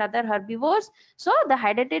sheep and other herbivores. So the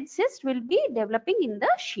hydrated cyst will be developing in the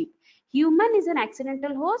sheep. Human is an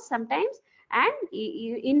accidental host sometimes, and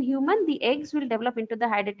in human the eggs will develop into the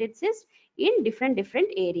hydrated cyst in different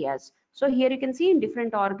areas. So here you can see in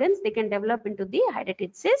different organs they can develop into the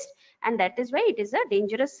hydrated cyst, and that is why it is a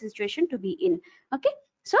dangerous situation to be in. Okay,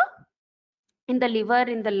 so in the liver,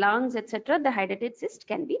 in the lungs, etc., the hydrated cyst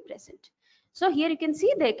can be present. So here you can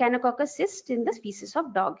see the Echinococcus cyst in the feces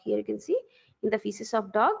of dog. Here you can see in the feces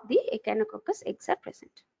of dog the Echinococcus eggs are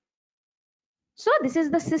present. So this is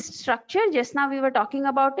the cyst structure. Just now we were talking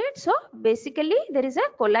about it. So basically there is a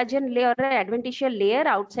collagen layer or adventitial layer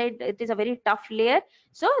outside. It is a very tough layer.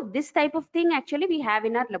 So this type of thing actually we have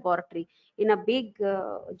in our laboratory. In a big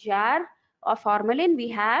jar of formalin, we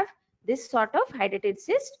have this sort of hydrated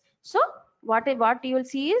cyst. So what you will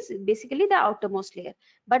see is basically the outermost layer.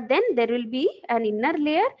 But then there will be an inner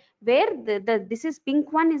layer where this is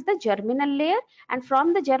pink one is the germinal layer, and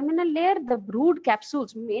from the germinal layer the brood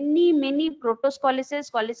capsules, many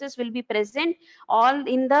protoscolices will be present. All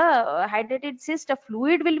in the hydrated cyst a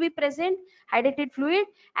fluid will be present, hydrated fluid,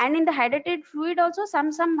 and in the hydrated fluid also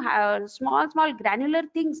some small granular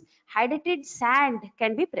things, hydrated sand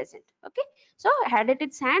can be present. Okay, so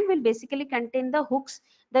hydrated sand will basically contain the hooks,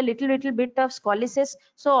 the little bit of scoliosis.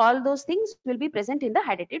 So all those things will be present in the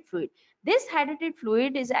hydrated fluid. This hydrated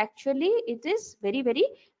fluid is actually, it is very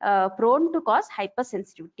prone to cause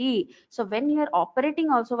hypersensitivity. So when you are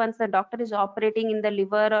operating also, once the doctor is operating in the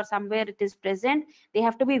liver or somewhere it is present, they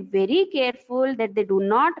have to be very careful that they do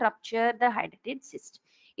not rupture the hydrated cyst.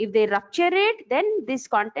 If they rupture it, then these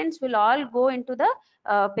contents will all go into the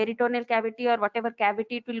peritoneal cavity or whatever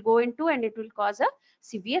cavity it will go into, and it will cause a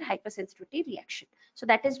severe hypersensitivity reaction. So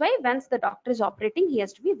that is why once the doctor is operating, he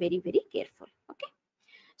has to be very, very careful. Okay.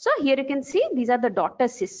 So here you can see these are the daughter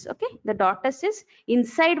cysts. Okay, the daughter cysts,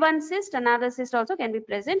 inside one cyst, another cyst also can be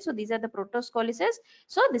present. So these are the protoscolices.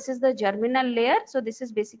 So this is the germinal layer. So this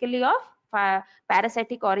is basically of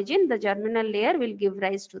parasitic origin. The germinal layer will give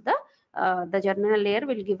rise to the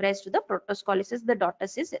protoscolices, the daughter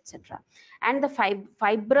cysts, etc. And the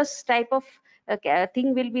fibrous type of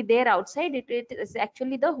thing will be there outside. It is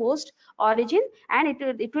actually the host origin, and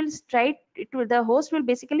the host will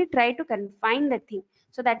basically try to confine that thing.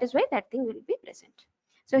 So that is why that thing will be present.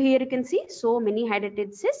 So here you can see so many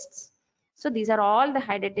hydatid cysts. So these are all the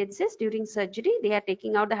hydatid cysts. During surgery, they are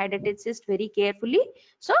taking out the hydatid cyst very carefully.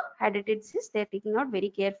 So hydatid cyst, they are taking out very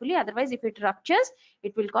carefully. Otherwise, if it ruptures,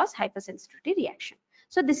 it will cause hypersensitivity reaction.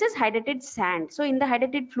 So this is hydatid sand. So in the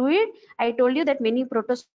hydatid fluid, I told you that many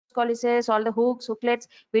protoscolices, all the hooks, hooklets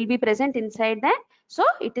will be present inside that. So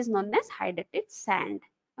it is known as hydatid sand.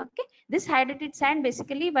 Okay, this hydatid sand,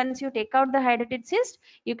 basically once you take out the hydatid cyst,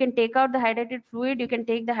 you can take out the hydatid fluid, you can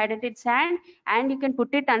take the hydatid sand, and you can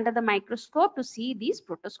put it under the microscope to see these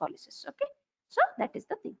protoscolices. Okay, so that is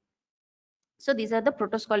the thing. So these are the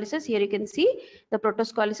protoscolices. Here you can see the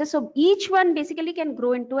protoscolices. So each one basically can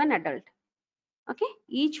grow into an adult. Okay,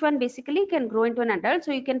 each one basically can grow into an adult.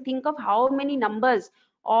 So you can think of how many numbers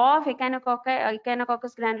of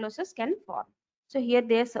Echinococcus granulosus can form. So here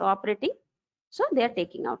they are operating. So they are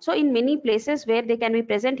taking out. So in many places where they can be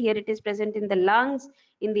present, here it is present in the lungs,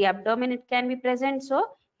 in the abdomen it can be present. So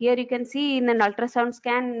here you can see in an ultrasound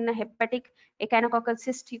scan, in a hepatic echinococcal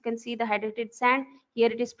cyst, you can see the hydatid sand. Here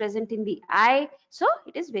it is present in the eye. So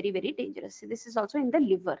it is very, very dangerous. So this is also in the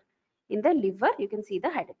liver. In the liver, you can see the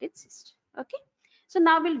hydatid cyst. Okay. So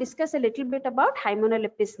now we'll discuss a little bit about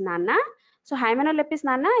Hymenolepis nana. So Hymenolepis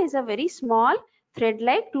nana is a very small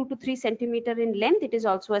thread-like 2 to 3 centimeter in length. It is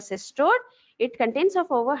also a cestode. It contains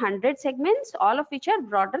of over 100 segments, all of which are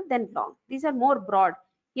broader than long. These are more broad.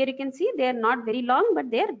 Here you can see they are not very long,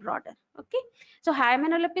 but they are broader. Okay. So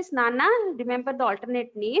Hymenolepis nana, remember the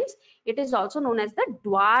alternate names. It is also known as the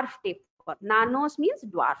dwarf tapeworm. Nanos means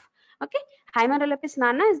dwarf. Okay. Hymenolepis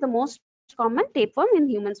nana is the most common tapeworm in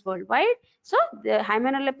humans worldwide. So the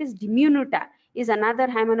Hymenolepis diminuta is another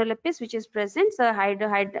Hymenolepis which is present. So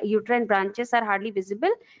uterine branches are hardly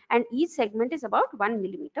visible, and each segment is about 1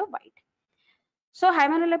 millimeter wide. So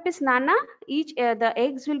Hymenolepis nana, the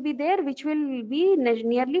eggs will be there, which will be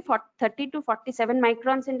nearly 30 to 47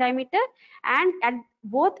 microns in diameter, and at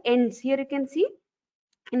both ends, here you can see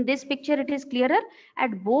in this picture it is clearer,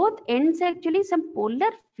 at both ends actually some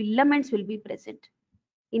polar filaments will be present.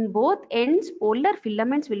 In both ends, polar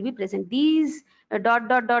filaments will be present. These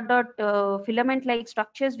filament like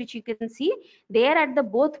structures which you can see, they are at the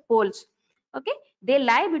both poles. Okay, they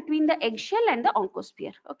lie between the eggshell and the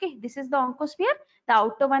oncosphere. Okay, this is the oncosphere, the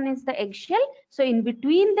outer one is the eggshell. So in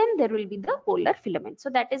between them there will be the polar filament. So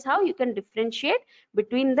that is how you can differentiate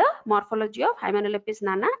between the morphology of Hymenolepis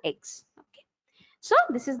nana eggs. Okay, so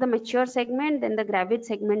this is the mature segment, then the gravid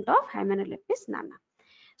segment of Hymenolepis nana.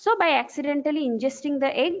 So by accidentally ingesting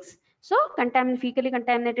the eggs, so fecally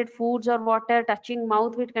contaminated foods or water, touching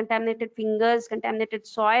mouth with contaminated fingers, contaminated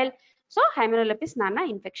soil, so Hymenolepis nana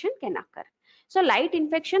infection can occur. So light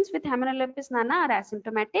infections with Hymenolepis nana are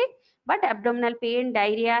asymptomatic, but abdominal pain,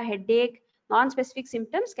 diarrhea, headache, non-specific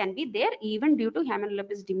symptoms can be there even due to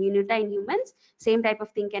Hymenolepis diminuta in humans. Same type of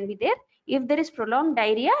thing can be there. If there is prolonged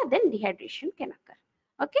diarrhea, then dehydration can occur.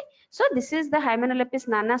 Okay, so this is the Hymenolepis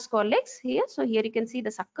nana scolex here. So here you can see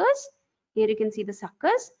the suckers. Here you can see the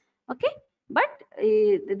suckers. Okay, but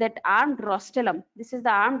that armed rostellum. This is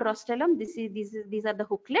the armed rostellum. These are the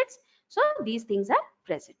hooklets. So these things are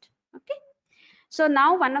present. Okay. So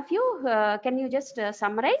now one of you, can you just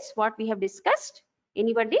summarize what we have discussed?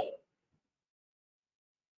 Anybody?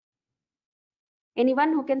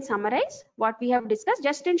 Anyone who can summarize what we have discussed?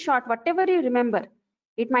 Just in short, whatever you remember.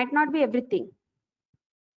 It might not be everything.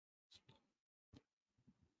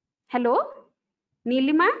 Hello,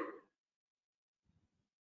 Neelima?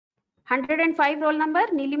 105 roll number,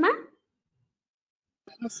 Neelima?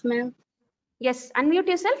 Yes, ma'am. Yes, unmute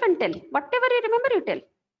yourself and tell. Whatever you remember, you tell.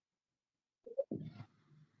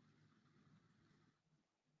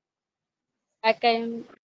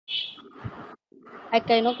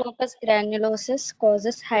 Echinococcus granulosus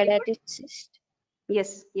causes hydatid cyst.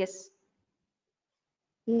 Yes, yes.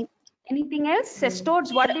 Mm, Anything else?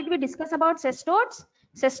 Cestodes. What did we discuss about cestodes?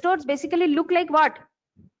 Cestodes basically look like what?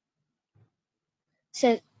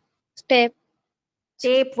 Step.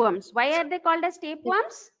 Tapeworms. Why are they called as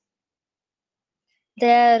tapeworms?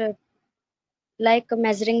 They are like a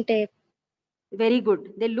measuring tape. Very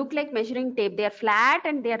good. They look like measuring tape. They are flat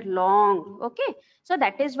and they are long. Okay. So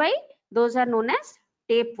that is why those are known as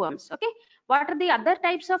tapeworms. Okay. What are the other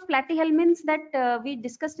types of platyhelminths that we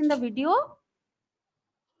discussed in the video?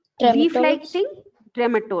 Leaf-like Trematodes. thing,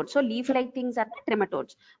 trematodes. So leaf-like things are the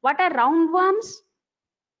trematodes. What are roundworms?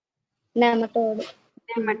 Nematode.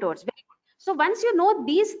 Nematodes. Very good. So once you know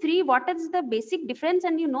these three, what is the basic difference,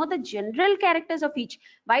 and you know the general characters of each.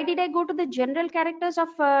 Why did I go to the general characters of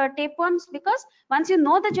tapeworms? Because once you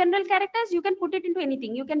know the general characters, you can put it into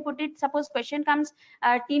anything. You can put it, suppose question comes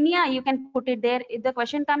tinea, you can put it there. If the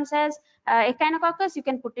question comes as echinococcus, you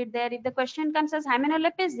can put it there. If the question comes as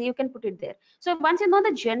Hymenolepis, you can put it there. So once you know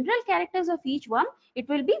the general characters of each worm, it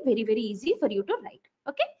will be very, very easy for you to write.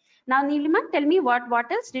 Okay. Now, Neelima, tell me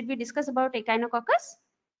what else did we discuss about Echinococcus?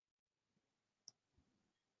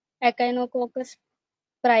 Echinococcus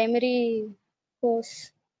primary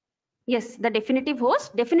host. Yes, the definitive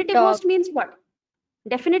host. Definitive Dog. host means what?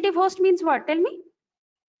 Definitive host means what? Tell me.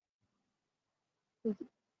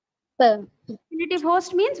 Definitive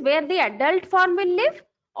host means where the adult form will live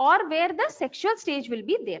or where the sexual stage will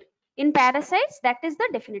be there. In parasites, that is the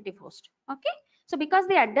definitive host. Okay. So because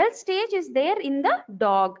the adult stage is there in the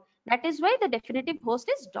dog, that is why the definitive host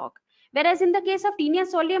is dog. Whereas in the case of Taenia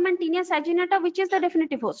solium and Taenia saginata, which is the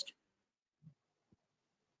definitive host?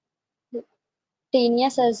 Taenia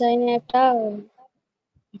saginata.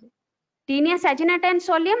 Taenia saginata and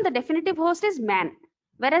solium, the definitive host is man,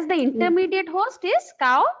 whereas the intermediate host is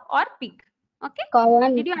cow or pig. Okay. Cow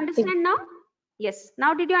and Did you understand now? Yes.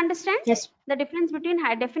 Now did you understand yes. the difference between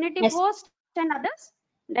high definitive Yes. host and others?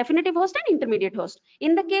 Definitive host and intermediate host.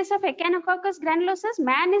 In the case of Echinococcus granulosus,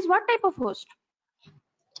 man is what type of host?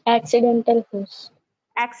 Accidental host.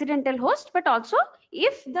 Accidental host, but also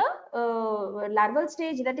if the larval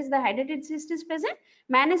stage, that is the hydatid cyst, is present,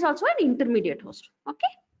 man is also an intermediate host. Okay.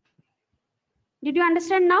 Did you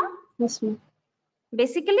understand now? Yes, ma'am.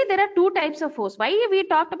 Basically, there are two types of host. Why we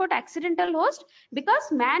talked about accidental host?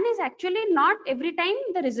 Because man is actually not every time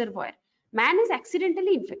the reservoir. Man is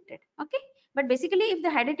accidentally infected. Okay. But basically, if the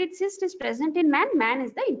hydatid cyst is present in man, man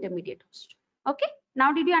is the intermediate host. Okay.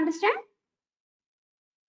 Now, did you understand?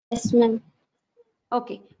 Yes, ma'am.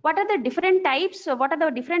 Okay. What are the different types? What are the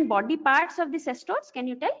different body parts of the cestodes? Can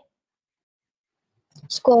you tell?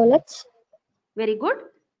 Scolex. Very good.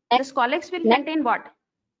 The scolex will Neck. contain what?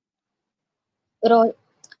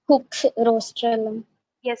 Hooks rostrum.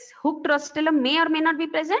 Yes, hooked rostrum may or may not be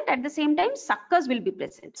present. At the same time, suckers will be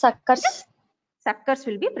present. Suckers. Yes, suckers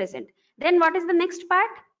will be present. Then what is the next part?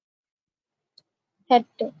 Head.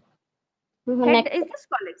 Head Neck. is the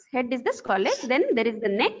scolex. Head is the scolex. Then there is the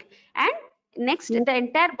neck, and next the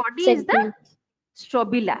entire body is the Segment.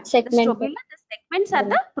 strobila. Segment. The strobila, the segments are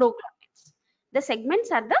the proglottids. The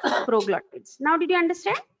segments are the proglottids. Now, did you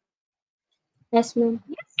understand? Yes, ma'am.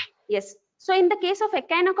 Yes. Yes. So in the case of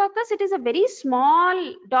Echinococcus, it is a very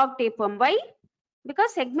small dog tapeworm. Why?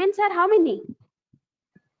 Because segments are how many?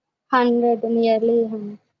 100, nearly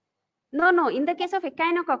 100. No. In the case of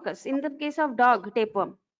Echinococcus, in the case of dog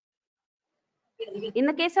tapeworm, in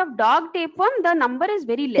the case of dog tapeworm, the number is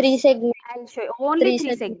very less. 3 segments. I'll show you. Only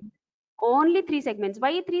three segments. Only 3 segments.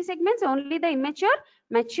 Why 3 segments? Only the immature,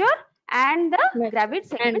 mature, and the gravid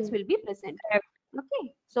segments will be present.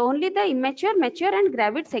 Okay. So only the immature, mature, and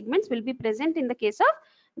gravid segments will be present in the case of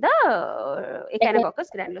the Echinococcus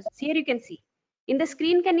granulosus. Here you can see. In the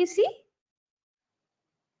screen, can you see?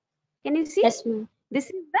 Can you see? Yes, ma'am. This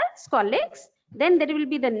is the scolex. Then there will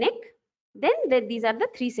be the neck. Then these are the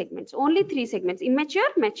 3 segments. Only 3 segments. Immature,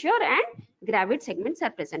 mature, and gravid segments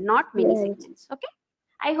are present. Not many segments. Okay.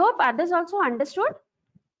 I hope others also understood.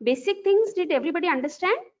 Basic things, did everybody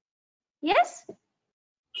understand? Yes.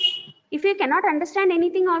 If you cannot understand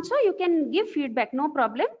anything also, you can give feedback. No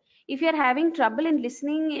problem. If you are having trouble in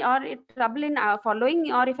listening or trouble in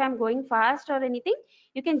following, or if I'm going fast or anything,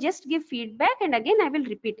 you can just give feedback, and again I will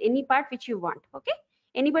repeat any part which you want. Okay.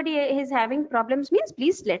 Anybody is having problems means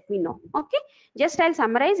please let me know. Okay. Just I'll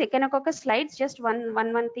summarize Echinococcus slides. Just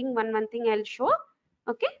one thing I'll show.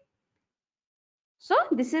 Okay. So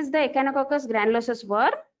this is the Echinococcus granulosus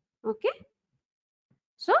worm. Okay.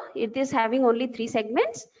 So it is having only 3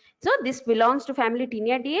 segments. So this belongs to family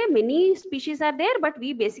Taenidae. Many species are there, but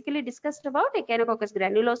we basically discussed about Echinococcus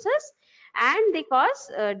granulosus, and they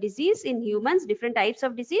cause disease in humans, different types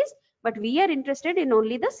of disease, but we are interested in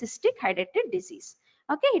only the cystic hydatid disease.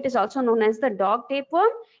 Okay, it is also known as the dog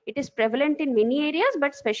tapeworm. It is prevalent in many areas,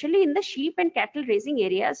 but especially in the sheep and cattle raising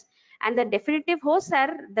areas. And the definitive hosts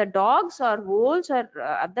are the dogs or wolves or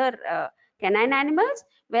other canine animals,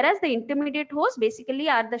 whereas the intermediate host basically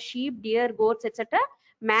are the sheep, deer, goats, etc.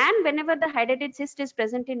 Man, whenever the hydatid cyst is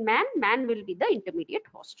present in man, man will be the intermediate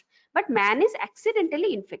host, but man is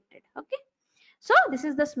accidentally infected. Okay. So this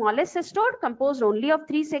is the smallest cystode, composed only of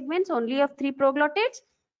 3 segments, only of 3 proglottids.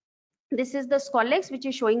 This is the scolex, which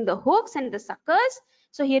is showing the hooks and the suckers.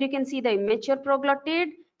 So here you can see the immature proglottid.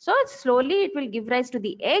 So slowly it will give rise to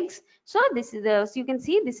the eggs. So this is the, so you can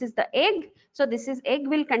see this is the egg. So this is egg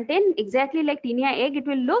will contain exactly like tinea egg. It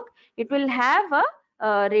will look. It will have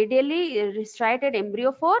a radially striated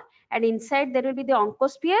embryophore, and inside there will be the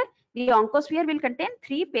oncosphere. The oncosphere will contain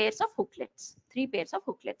 3 pairs of hooklets. 3 pairs of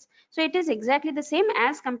hooklets. So it is exactly the same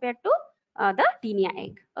as compared to the tinea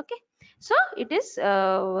egg. Okay. So it is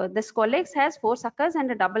the scolex has 4 suckers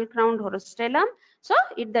and a double crowned horostellum. So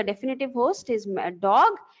the definitive host is a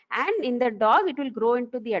dog, and in the dog it will grow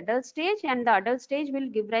into the adult stage, and the adult stage will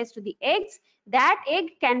give rise to the eggs. That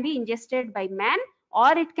egg can be ingested by man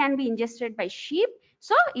or it can be ingested by sheep.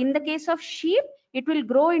 So in the case of sheep, it will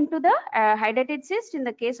grow into the hydatid cyst. In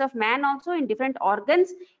the case of man also, in different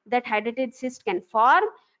organs that hydatid cyst can form.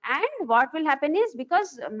 And what will happen is,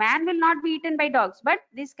 because man will not be eaten by dogs, but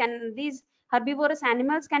these herbivorous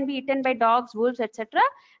animals can be eaten by dogs, wolves, etc.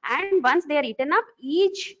 And once they are eaten up,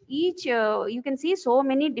 each you can see so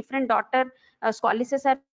many different daughter scoleces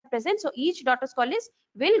are present. So each daughter scolex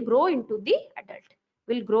will grow into the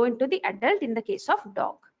adult in the case of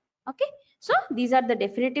dog. Okay. So these are the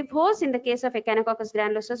definitive hosts in the case of Echinococcus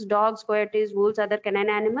granulosus, dogs, coyotes, wolves, other canine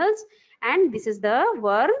animals. And this is the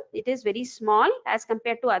worm. It is very small as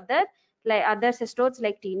compared to other cestodes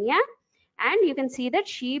like tinea. And you can see that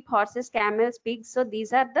sheep, horses, camels, pigs. So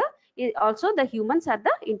these are also the humans are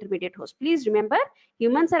the intermediate host. Please remember,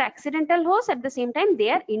 humans are accidental hosts. At the same time, they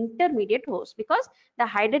are intermediate hosts, because the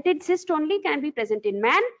hydatid cyst only can be present in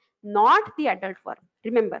man, not the adult worm.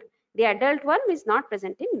 Remember, the adult worm is not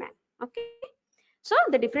present in man. Okay. So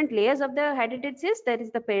the different layers of the hydatid cyst, there is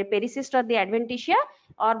the pericyst or the adventitia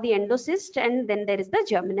or the endocyst, and then there is the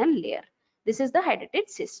germinal layer. This is the hydatid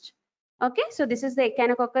cyst. Okay, so this is the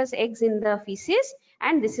Echinococcus eggs in the feces,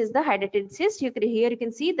 and this is the hydatid cyst. Here you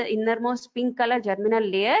can see the innermost pink color germinal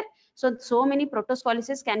layer. So many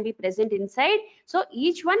protoscoleces can be present inside. So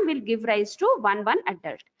each one will give rise to one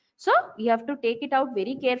adult. So you have to take it out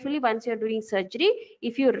very carefully once you're doing surgery.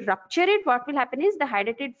 If you rupture it, what will happen is the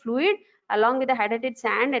hydatid fluid along with the hydatid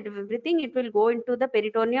sand and everything, it will go into the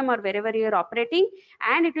peritoneum or wherever you are operating,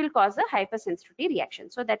 and it will cause a hypersensitivity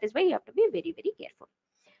reaction. So that is why you have to be very, very careful.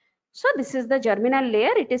 So this is the germinal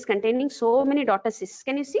layer. It is containing so many daughter cysts.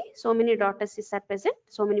 Can you see? So many daughter cysts are present.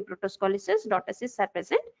 So many protoscoleces, daughter cysts are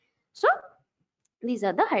present. So these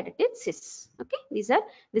are the hydatid cysts. Okay,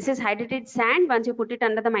 this is hydatid sand. Once you put it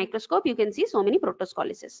under the microscope, you can see so many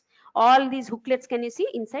protoscoleces. All these hooklets, can you see?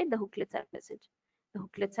 Inside the hooklets are present. The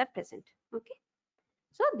hooklets are present. Okay,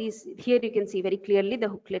 so these here you can see very clearly the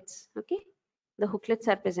hooklets. Okay, the hooklets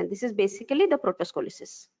are present. This is basically the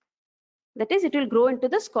protoscoleces. That is, it will grow into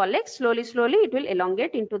the scolex. Slowly it will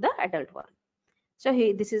elongate into the adult worm. So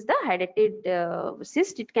here, this is the hydatid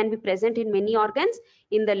cyst. It can be present in many organs,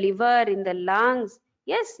 in the liver, in the lungs.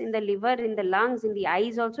 Yes, in the liver, in the lungs, in the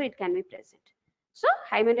eyes also it can be present. So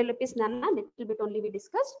Hymenolepis nana, little bit only we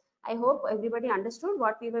discussed. I hope everybody understood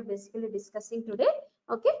what we were basically discussing today.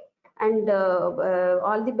 Okay, and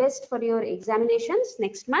all the best for your examinations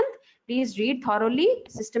next month. Please read thoroughly.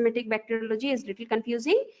 Systematic bacteriology is little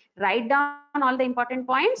confusing. Write down all the important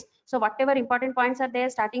points. So whatever important points are there,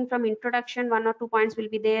 starting from introduction, 1 or 2 points will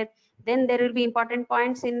be there. Then there will be important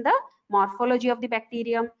points in the morphology of the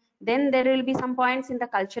bacterium. Then there will be some points in the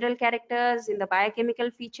cultural characters, in the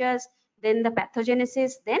biochemical features, then the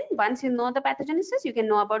pathogenesis. Then once you know the pathogenesis, you can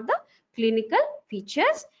know about the clinical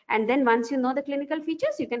features. And then once you know the clinical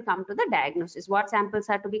features, you can come to the diagnosis. What samples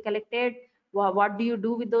are to be collected? What do you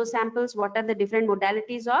do with those samples? What are the different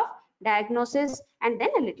modalities of diagnosis? And then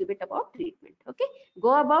a little bit about treatment. Okay,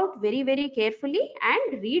 go about very, very carefully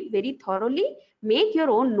and read very thoroughly. Make your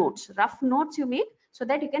own notes, rough notes you make, so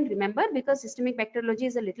that you can remember, because systemic bacteriology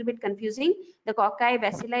is a little bit confusing. The cocci,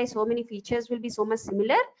 bacilli, so many features will be so much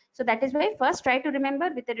similar. So that is why first try to remember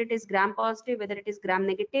whether it is gram positive, whether it is gram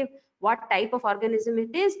negative, what type of organism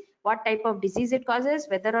it is, what type of disease it causes,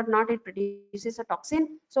 whether or not it produces a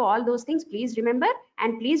toxin. So all those things please remember,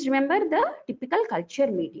 and please remember the typical culture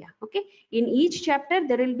media. Okay, in each chapter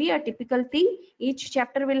there will be a typical thing. Each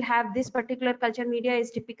chapter will have this particular culture media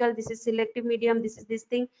is typical, this is selective medium, this is this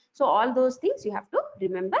thing. So all those things you have to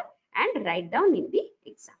remember and write down in the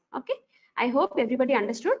exam. Okay, I hope everybody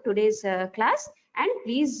understood today's class, and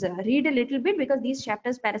please read a little bit, because these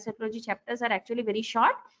chapters, parasitology chapters, are actually very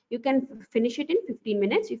short. You can finish it in 15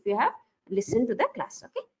 minutes if you have listen to the class.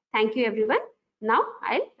 Okay. Thank you everyone. Now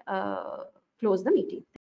I'll close the meeting.